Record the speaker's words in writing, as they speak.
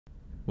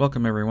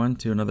Welcome everyone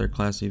to another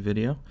classy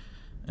video,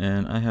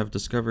 and I have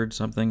discovered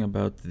something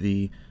about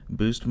the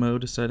boost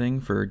mode setting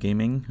for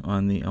gaming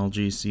on the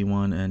LG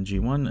C1 and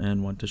G1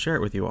 and want to share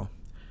it with you all.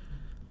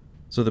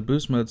 So the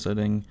boost mode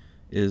setting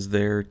is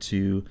there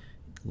to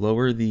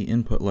lower the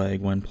input lag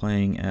when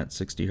playing at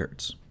 60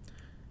 Hz,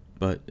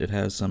 but it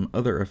has some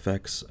other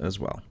effects as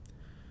well.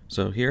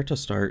 So here to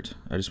start,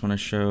 I just want to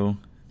show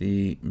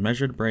the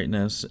measured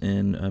brightness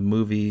in a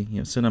movie,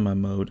 cinema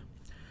mode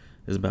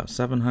is about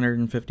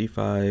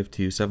 755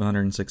 to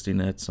 760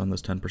 nits on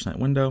this 10%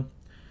 window.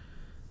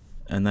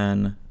 And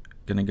then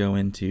gonna go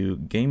into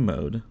game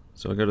mode.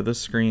 So I go to this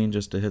screen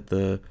just to hit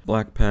the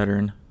black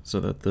pattern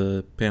so that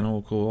the panel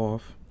will cool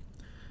off.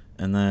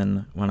 And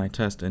then when I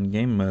test in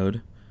game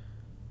mode,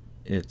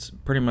 it's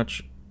pretty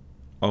much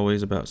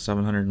always about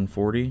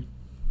 740,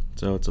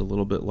 so it's a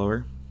little bit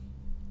lower.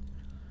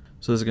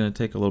 So this is going to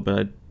take a little bit.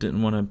 I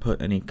didn't want to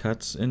put any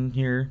cuts in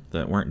here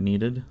that weren't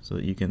needed so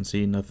that you can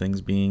see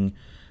nothing's being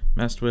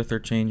messed with or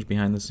changed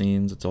behind the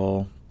scenes. It's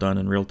all done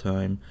in real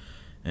time,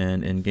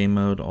 and in game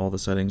mode all the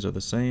settings are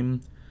the same.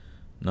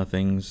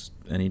 Nothing's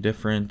any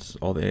different.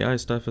 All the AI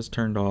stuff is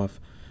turned off,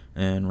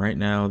 and right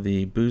now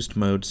the boost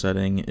mode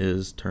setting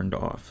is turned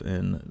off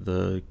in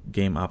the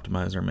game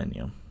optimizer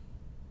menu.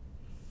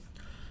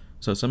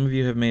 So some of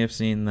you may have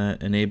seen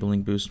that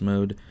enabling boost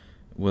mode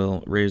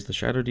will raise the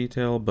shadow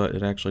detail, but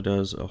it actually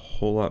does a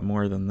whole lot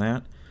more than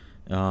that,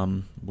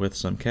 with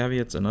some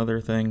caveats and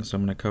other things. So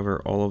I'm going to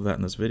cover all of that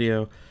in this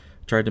video.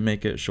 Tried to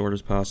make it short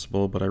as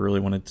possible, but I really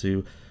wanted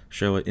to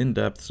show it in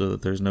depth so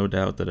that there's no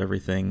doubt that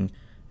everything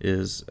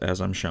is as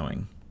I'm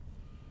showing.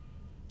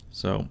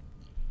 So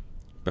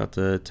about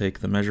to take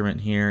the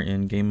measurement here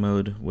in game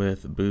mode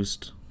with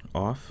boost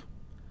off.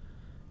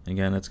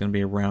 Again, it's going to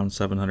be around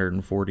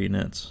 740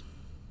 nits.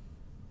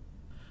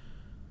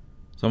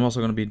 So I'm also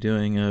going to be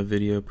doing a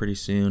video pretty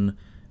soon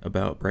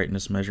about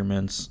brightness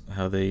measurements,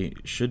 how they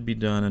should be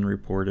done and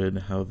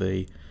reported, how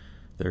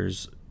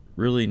there's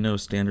really no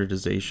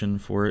standardization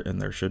for it,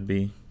 and there should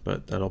be,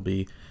 but that'll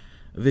be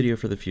a video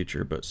for the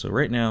future. But so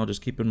right now,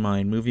 just keep in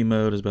mind, movie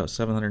mode is about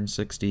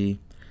 760,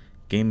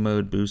 game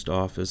mode boost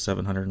off is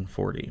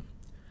 740.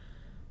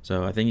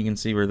 So I think you can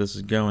see where this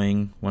is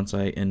going. Once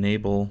I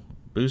enable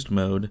boost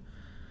mode,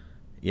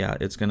 yeah,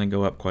 it's going to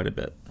go up quite a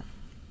bit.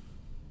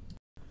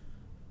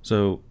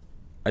 So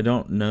I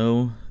don't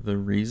know the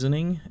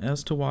reasoning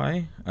as to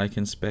why. I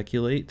can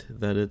speculate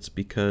that it's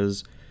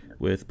because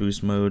with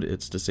boost mode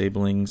it's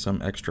disabling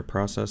some extra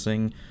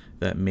processing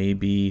that may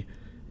be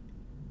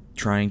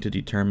trying to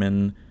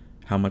determine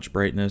how much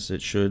brightness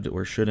it should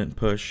or shouldn't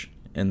push,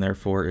 and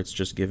therefore it's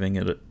just giving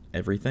it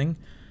everything.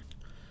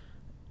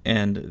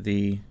 And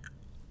the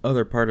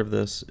other part of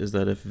this is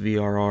that if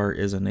VRR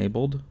is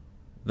enabled,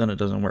 then it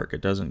doesn't work.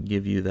 It doesn't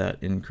give you that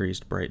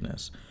increased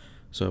brightness.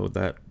 So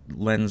that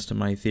lends to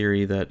my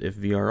theory that if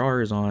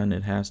VRR is on,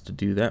 it has to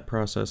do that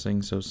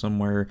processing. So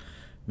somewhere,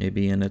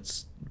 maybe in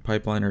its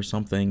pipeline or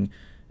something,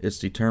 it's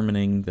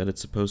determining that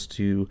it's supposed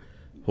to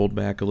hold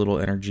back a little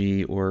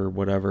energy or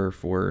whatever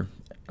for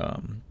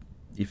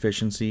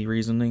efficiency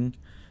reasoning.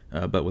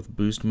 But with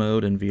boost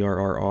mode and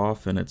VRR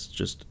off, and it's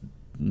just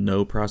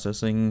no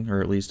processing,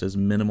 or at least as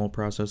minimal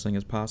processing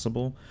as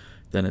possible,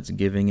 then it's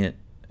giving it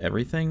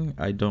everything.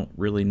 I don't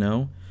really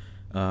know.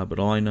 But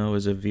all I know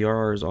is if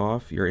VRR is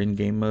off, you're in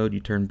game mode, you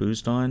turn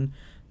boost on,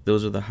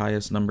 those are the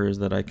highest numbers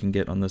that I can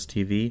get on this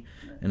TV,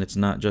 and it's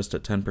not just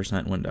at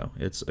 10% window,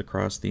 it's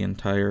across the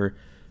entire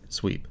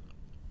sweep.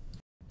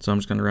 So I'm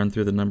just going to run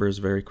through the numbers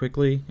very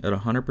quickly. At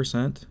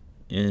 100%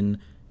 in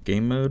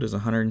game mode is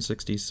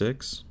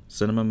 166,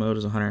 cinema mode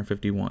is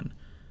 151.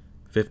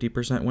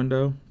 50%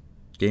 window,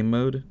 game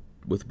mode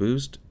with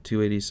boost,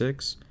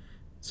 286,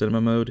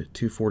 cinema mode,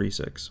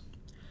 246.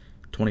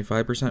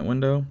 25%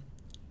 window,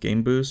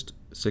 game boost,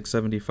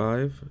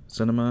 675,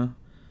 cinema,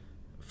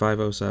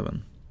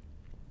 507.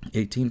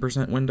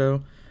 18%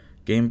 window,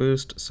 game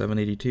boost,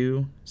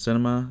 782,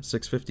 cinema,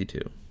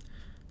 652.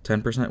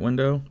 10%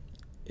 window,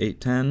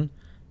 810,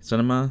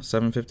 cinema,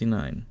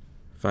 759.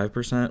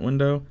 5%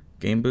 window,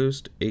 game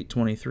boost,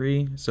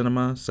 823,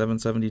 cinema,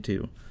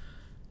 772.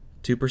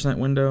 2%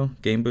 window,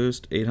 game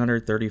boost,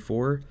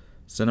 834,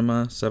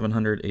 cinema,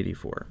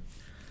 784.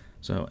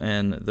 So,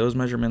 and those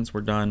measurements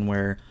were done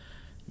where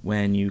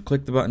when you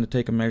click the button to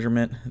take a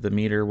measurement, the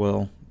meter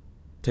will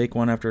take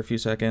one after a few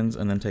seconds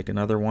and then take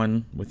another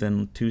one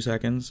within 2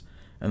 seconds,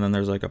 and then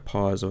there's like a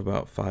pause of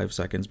about 5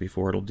 seconds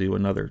before it'll do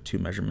another 2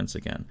 measurements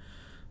again.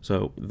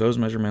 So those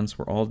measurements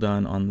were all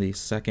done on the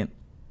second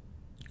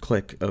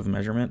click of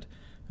measurement,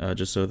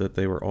 just so that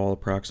they were all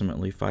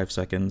approximately 5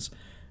 seconds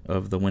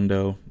of the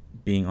window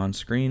being on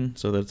screen,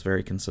 so that it's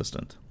very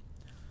consistent.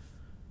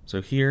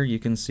 So here you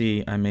can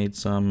see I made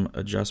some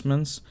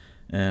adjustments,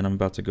 and I'm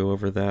about to go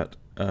over that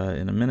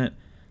in a minute,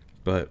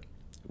 but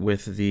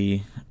with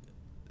the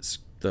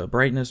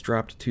brightness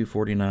dropped to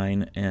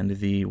 249 and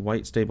the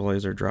white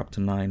stabilizer dropped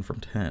to 9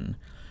 from 10,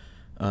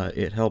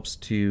 it helps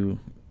to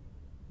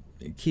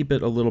keep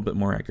it a little bit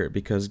more accurate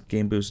because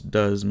game boost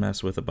does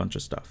mess with a bunch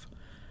of stuff.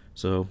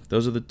 So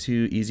those are the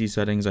two easy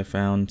settings I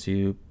found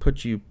to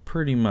put you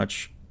pretty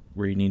much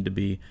where you need to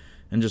be,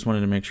 and just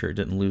wanted to make sure it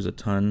didn't lose a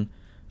ton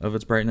of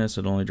its brightness.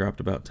 It only dropped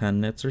about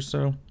 10 nits or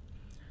so.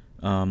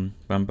 I'm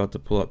about to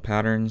pull up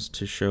patterns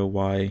to show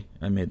why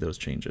I made those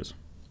changes.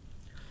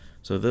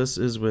 So this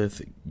is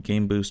with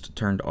game boost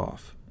turned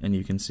off, and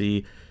you can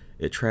see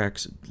it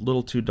tracks a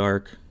little too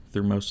dark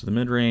through most of the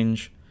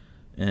mid-range,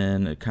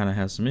 and it kind of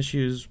has some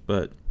issues,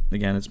 but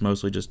again, it's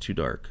mostly just too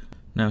dark.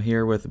 Now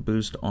here with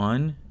boost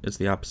on, it's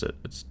the opposite.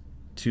 It's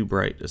too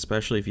bright,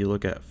 especially if you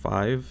look at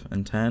 5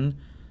 and 10,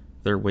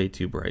 they're way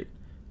too bright.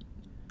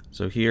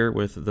 So here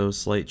with those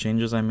slight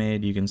changes I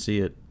made, you can see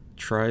it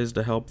tries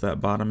to help that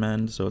bottom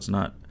end so it's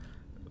not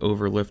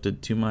overlifted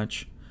too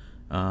much,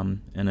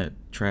 and it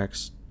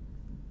tracks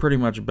pretty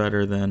much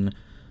better than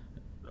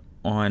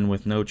on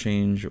with no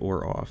change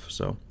or off.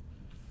 So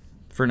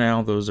for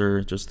now, those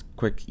are just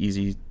quick,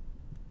 easy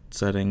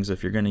settings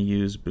if you're going to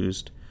use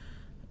boost.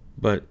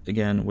 But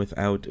again,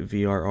 without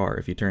VRR,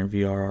 if you turn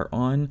VRR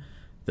on,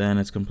 then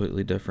it's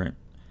completely different.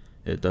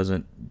 It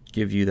doesn't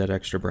give you that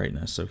extra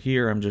brightness. So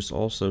here I'm just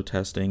also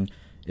testing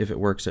if it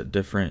works at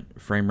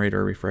different frame rate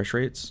or refresh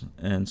rates.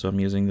 And so I'm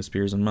using the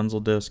Spears and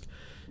Munzel disc,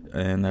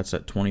 and that's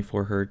at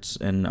 24 Hertz.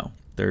 And no,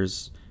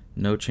 there's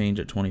no change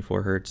at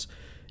 24 Hertz.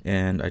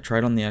 And I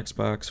tried on the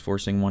Xbox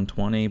forcing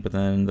 120, but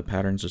then the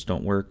patterns just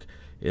don't work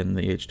and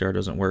the HDR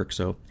doesn't work.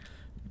 So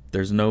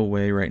there's no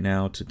way right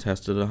now to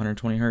test it at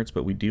 120 Hertz,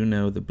 but we do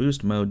know the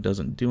boost mode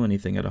doesn't do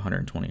anything at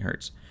 120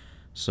 Hertz.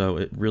 So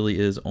it really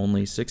is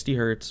only 60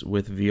 Hertz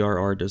with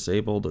VRR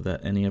disabled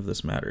that any of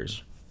this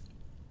matters.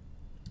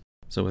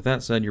 So with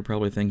that said, you're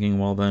probably thinking,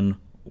 well then,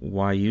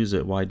 why use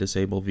it? Why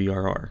disable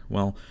VRR?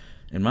 Well,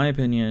 in my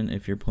opinion,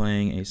 if you're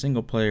playing a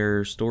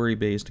single-player,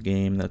 story-based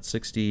game that's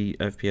 60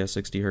 FPS,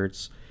 60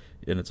 Hertz,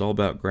 and it's all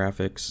about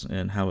graphics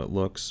and how it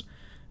looks,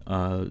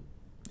 and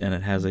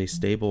it has a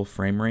stable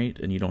frame rate,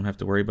 and you don't have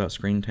to worry about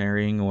screen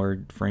tearing or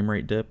frame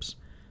rate dips,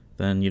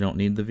 then you don't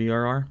need the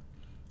VRR,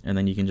 and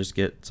then you can just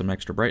get some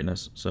extra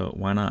brightness. So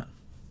why not?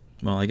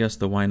 Well, I guess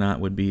the why not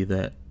would be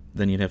that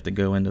then you'd have to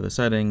go into the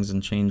settings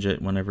and change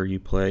it whenever you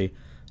play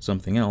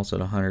something else at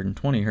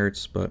 120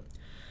 Hertz, but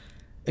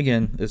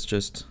again, it's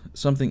just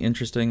something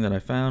interesting that I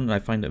found. I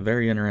find it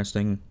very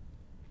interesting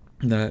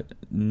that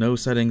no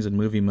settings in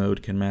movie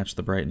mode can match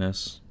the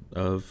brightness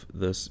of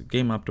this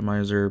game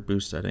optimizer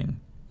boost setting.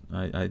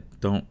 I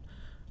don't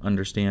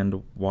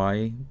understand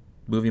why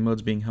movie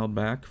mode's being held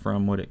back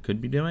from what it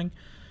could be doing,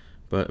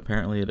 but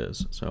apparently it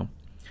is. So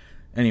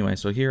anyway,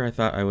 so here I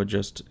thought I would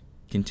just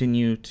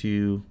continue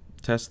to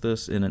test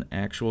this in an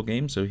actual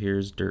game. So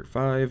here's Dirt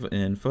 5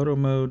 in photo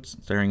mode,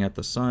 staring at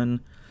the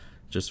sun,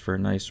 just for a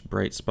nice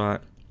bright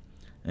spot.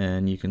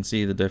 And you can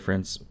see the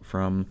difference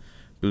from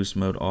boost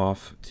mode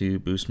off to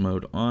boost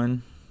mode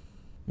on,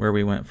 where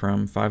we went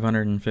from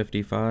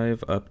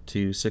 555 up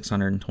to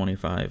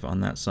 625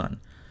 on that sun.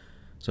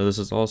 So this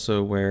is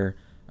also where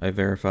I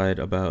verified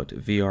about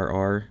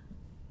VRR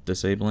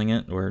disabling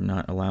it or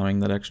not allowing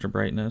that extra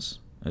brightness.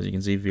 As you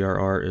can see,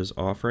 VRR is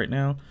off right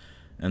now.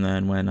 And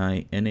then when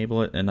I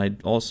enable it, and I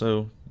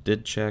also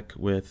did check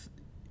with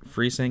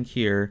FreeSync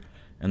here,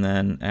 and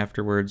then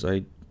afterwards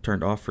I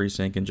turned off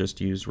FreeSync and just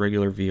used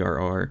regular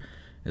VRR,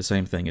 the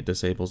same thing, it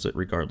disables it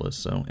regardless.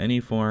 So any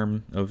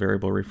form of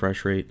variable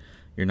refresh rate,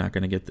 you're not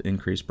going to get the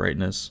increased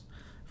brightness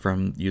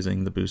from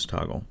using the boost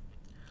toggle.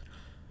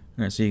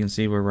 Alright, so you can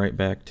see we're right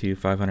back to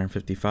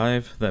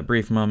 555. That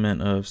brief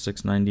moment of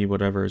 690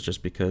 whatever is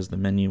just because the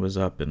menu was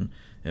up and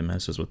it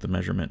messes with the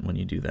measurement when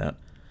you do that.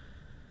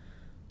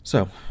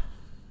 So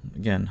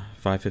again,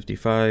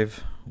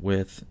 555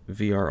 with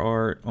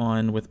VRR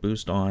on with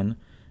boost on,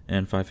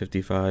 and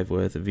 555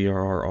 with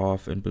VRR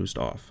off and boost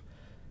off.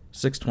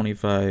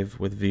 625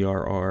 with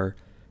VRR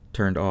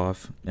turned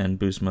off and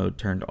boost mode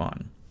turned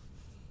on.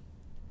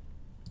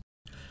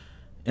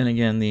 And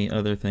again, the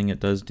other thing it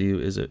does do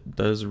is it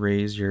does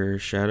raise your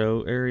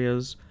shadow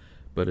areas,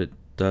 but it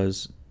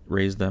does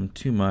raise them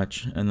too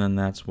much, and then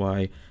that's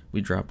why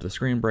we dropped the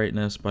screen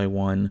brightness by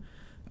 1.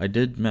 I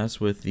did mess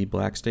with the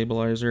black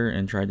stabilizer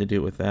and tried to do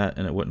it with that,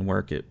 and it wouldn't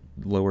work. It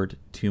lowered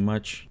too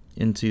much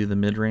into the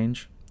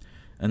mid-range.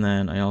 And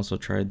then I also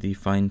tried the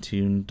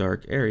fine-tune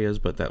dark areas,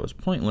 but that was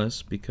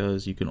pointless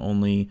because you can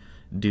only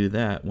do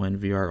that when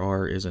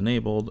VRR is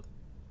enabled,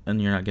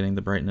 and you're not getting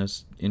the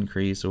brightness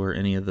increase or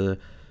any of the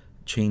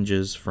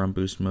changes from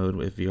boost mode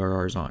if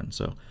VRR is on.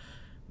 So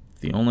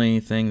the only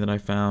thing that I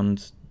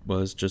found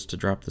was just to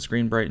drop the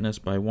screen brightness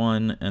by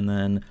 1, and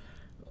then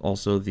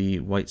also the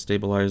white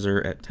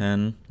stabilizer at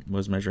 10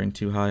 was measuring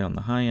too high on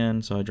the high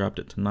end, so I dropped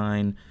it to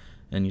 9,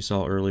 and you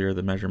saw earlier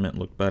the measurement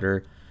looked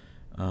better.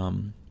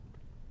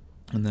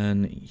 And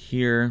then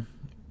here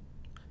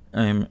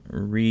I'm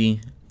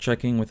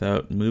rechecking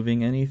without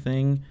moving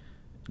anything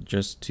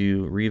just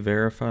to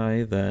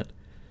re-verify that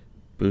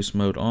boost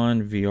mode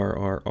on,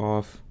 VRR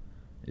off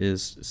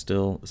is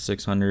still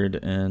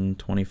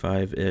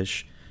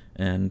 625-ish,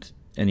 and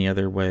any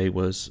other way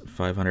was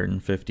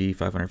 550,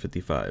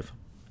 555.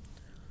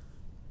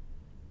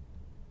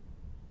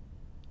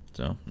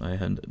 So I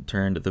had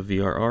turned the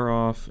VRR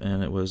off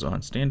and it was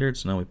on standard,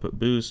 so now we put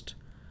boost.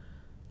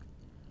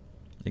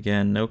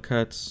 Again, no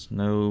cuts,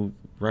 no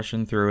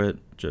rushing through it,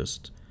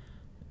 just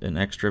an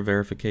extra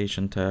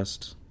verification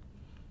test.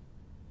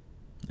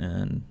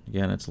 And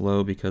again, it's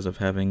low because of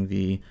having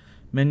the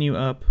menu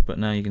up, but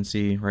now you can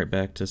see right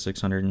back to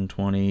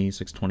 620,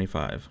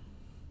 625.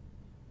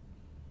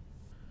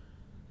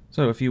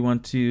 So if you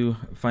want to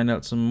find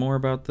out some more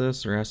about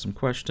this or ask some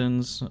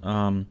questions,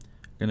 I'm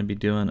going to be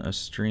doing a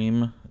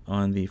stream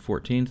on the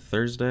 14th,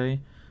 Thursday,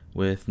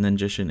 with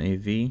Ninjishin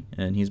AV,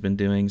 and he's been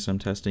doing some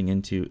testing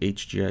into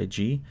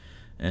HGIG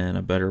and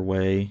a better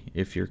way,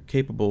 if you're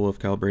capable of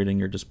calibrating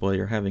your display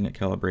or having it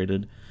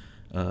calibrated,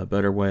 a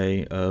better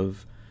way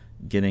of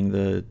getting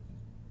the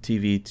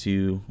TV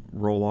to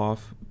roll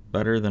off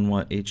better than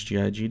what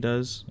HGIG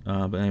does.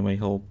 But anyway,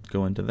 he'll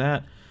go into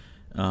that.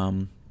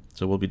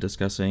 So we'll be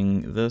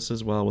discussing this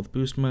as well with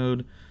boost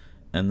mode,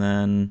 and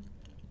then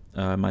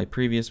my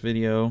previous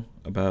video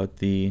about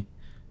the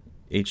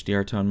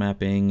HDR tone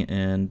mapping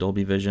and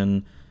Dolby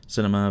Vision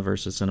Cinema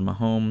versus Cinema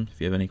Home.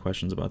 If you have any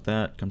questions about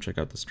that, come check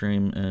out the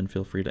stream and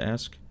feel free to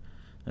ask,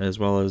 as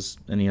well as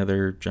any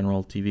other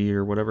general TV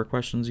or whatever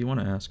questions you want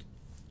to ask.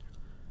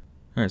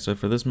 Alright, so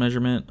for this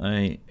measurement,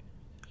 I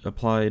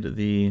applied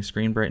the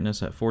screen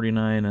brightness at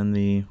 49 and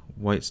the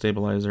white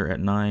stabilizer at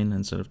 9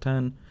 instead of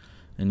 10,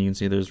 and you can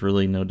see there's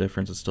really no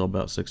difference. It's still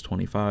about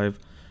 625,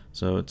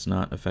 so it's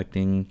not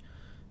affecting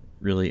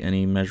really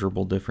any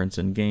measurable difference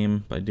in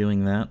game by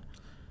doing that.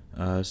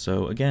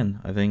 So again,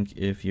 I think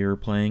if you're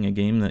playing a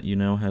game that you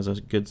know has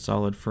a good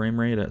solid frame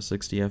rate at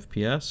 60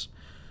 FPS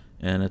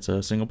and it's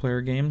a single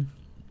player game,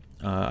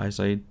 I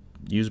say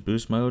use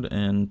boost mode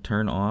and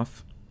turn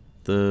off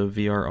the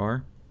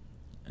VRR,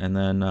 and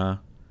then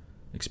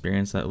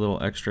experience that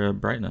little extra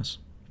brightness.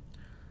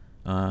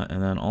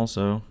 And then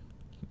also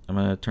I'm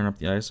going to turn up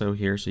the ISO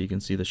here so you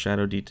can see the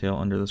shadow detail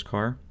under this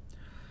car,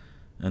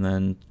 and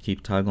then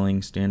keep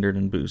toggling standard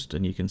and boost,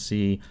 and you can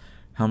see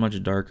how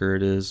much darker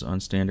it is on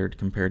standard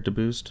compared to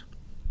boost.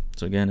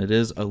 So again, it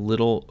is a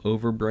little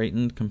over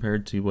brightened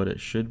compared to what it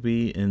should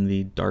be in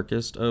the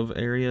darkest of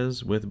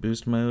areas with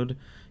boost mode,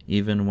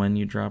 even when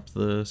you drop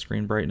the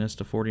screen brightness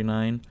to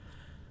 49.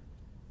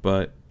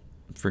 But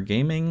for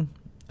gaming,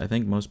 I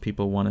think most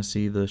people want to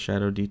see the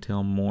shadow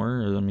detail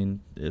more. I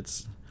mean,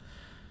 it's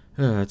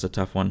a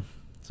tough one.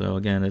 So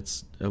again,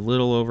 it's a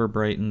little over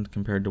brightened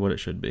compared to what it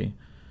should be.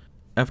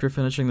 After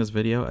finishing this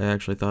video, I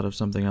actually thought of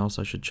something else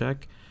I should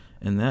check,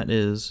 and that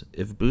is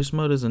if boost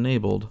mode is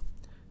enabled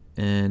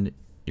and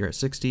you're at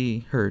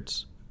 60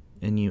 Hertz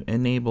and you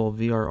enable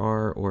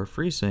VRR or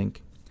FreeSync,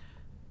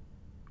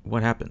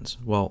 what happens?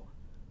 Well,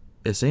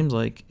 it seems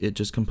like it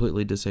just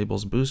completely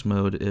disables boost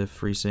mode if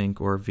FreeSync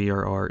or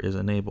VRR is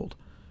enabled,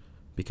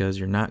 because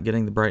you're not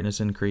getting the brightness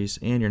increase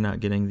and you're not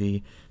getting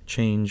the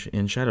change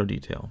in shadow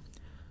detail.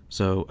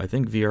 So I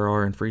think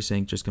VRR and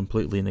FreeSync just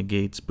completely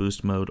negates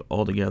boost mode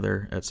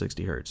altogether at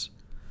 60 Hertz.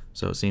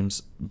 So it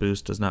seems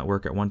boost does not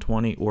work at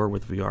 120 or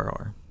with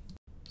VRR.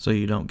 So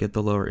you don't get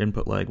the lower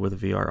input lag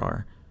with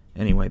VRR.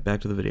 Anyway,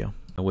 back to the video.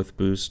 With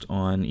boost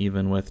on,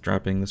 even with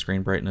dropping the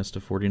screen brightness to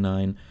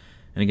 49,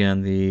 and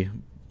again, the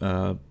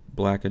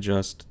black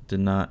adjust did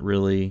not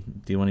really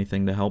do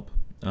anything to help.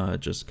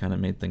 It just kind of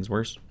made things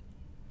worse.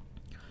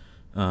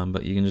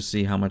 But you can just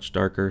see how much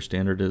darker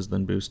standard is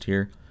than boost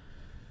here.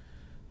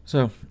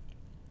 So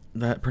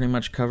that pretty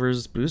much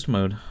covers boost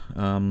mode.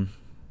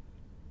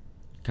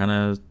 Kind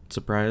of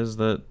surprised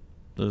that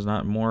there's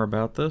not more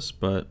about this,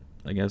 but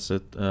I guess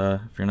if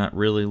you're not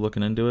really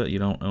looking into it, you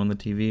don't own the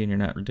TV and you're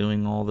not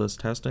doing all this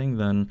testing,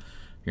 then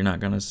you're not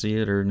going to see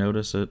it or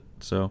notice it.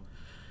 So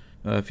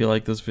if you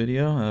like this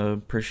video, I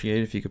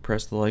appreciate if you could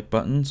press the like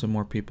button so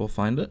more people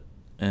find it,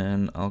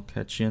 and I'll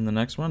catch you in the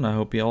next one. I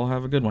hope you all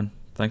have a good one.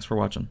 Thanks for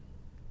watching.